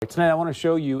tonight I want to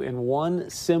show you in one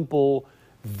simple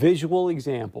visual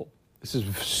example. This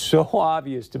is so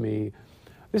obvious to me.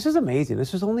 This is amazing.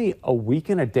 This was only a week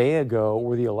and a day ago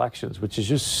were the elections, which is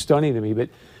just stunning to me. But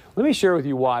let me share with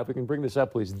you why, if we can bring this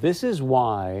up, please. This is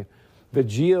why the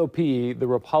GOP, the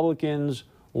Republicans,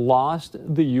 lost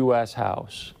the U.S.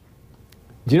 House.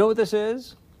 Do you know what this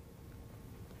is?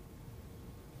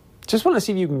 Just want to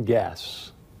see if you can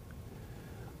guess.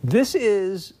 This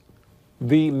is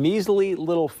the measly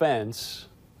little fence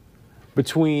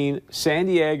between San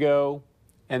Diego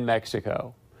and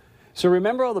Mexico. So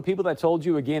remember all the people that told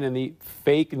you again in the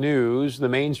fake news, the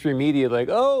mainstream media, like,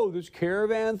 oh, this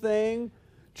caravan thing,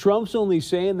 Trump's only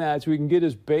saying that so we can get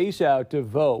his base out to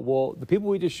vote. Well, the people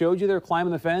we just showed you, they're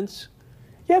climbing the fence.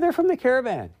 Yeah, they're from the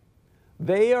caravan.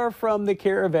 They are from the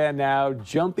caravan now,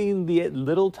 jumping the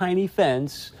little tiny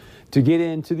fence to get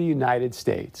into the United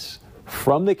States.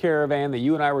 From the caravan that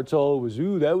you and I were told was,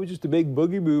 ooh, that was just a big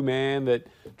boogie-boo, man, that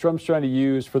Trump's trying to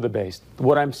use for the base.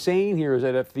 What I'm saying here is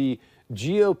that if the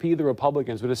GOP, the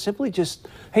Republicans, would have simply just,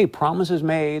 hey, promises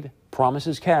made,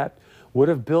 promises kept, would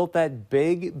have built that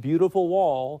big, beautiful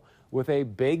wall with a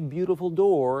big, beautiful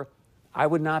door, I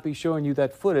would not be showing you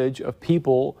that footage of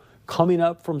people coming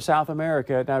up from South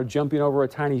America, now jumping over a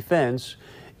tiny fence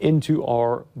into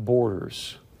our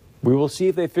borders. We will see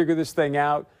if they figure this thing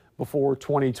out before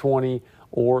 2020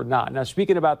 or not. Now,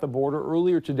 speaking about the border,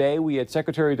 earlier today we had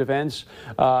Secretary of Defense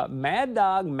Mad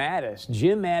Dog Mattis,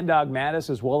 Jim Mad Dog Mattis,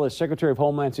 as well as Secretary of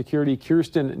Homeland Security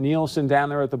Kirstjen Nielsen down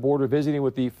there at the border visiting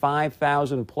with the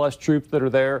 5,000 plus troops that are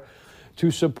there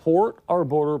to support our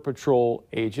Border Patrol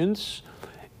agents.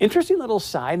 Interesting little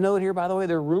side note here, by the way,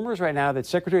 there are rumors right now that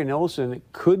Secretary Nielsen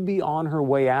could be on her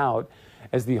way out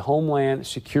as the Homeland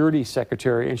Security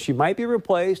Secretary, and she might be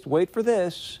replaced, wait for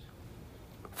this,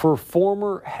 for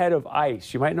former head of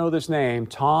ICE. You might know this name,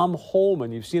 Tom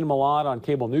Homan. You've seen him a lot on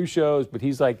cable news shows, but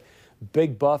he's like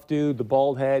big buff dude, the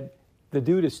bald head. The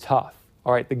dude is tough.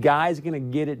 All right, the guy's going to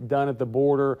get it done at the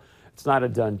border. It's not a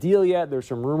done deal yet. There's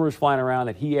some rumors flying around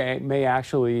that he may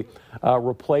actually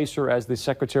replace her as the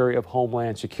Secretary of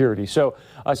Homeland Security. So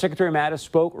Secretary Mattis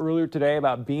spoke earlier today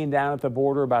about being down at the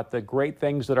border, about the great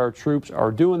things that our troops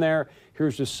are doing there.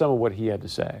 Here's just some of what he had to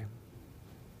say.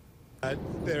 I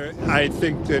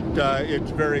think that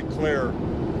it's very clear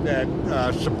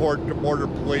that support to Border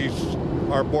Police,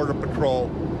 our Border Patrol,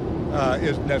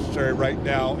 is necessary right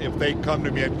now. If they come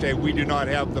to me and say we do not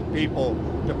have the people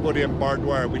to put in barbed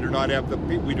wire, we don't have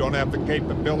the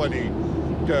capability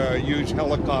to use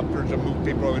helicopters and move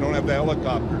people, we don't have the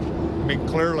helicopters. I mean,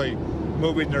 clearly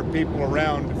moving their people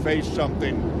around to face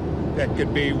something that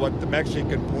could be what the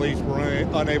Mexican police were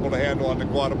unable to handle on the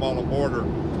Guatemala border.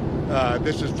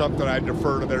 This is something I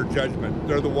defer to their judgment.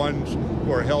 They're the ones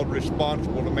who are held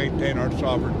responsible to maintain our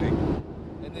sovereignty.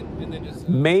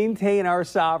 Maintain our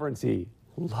sovereignty.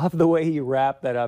 Love the way he wrapped that up.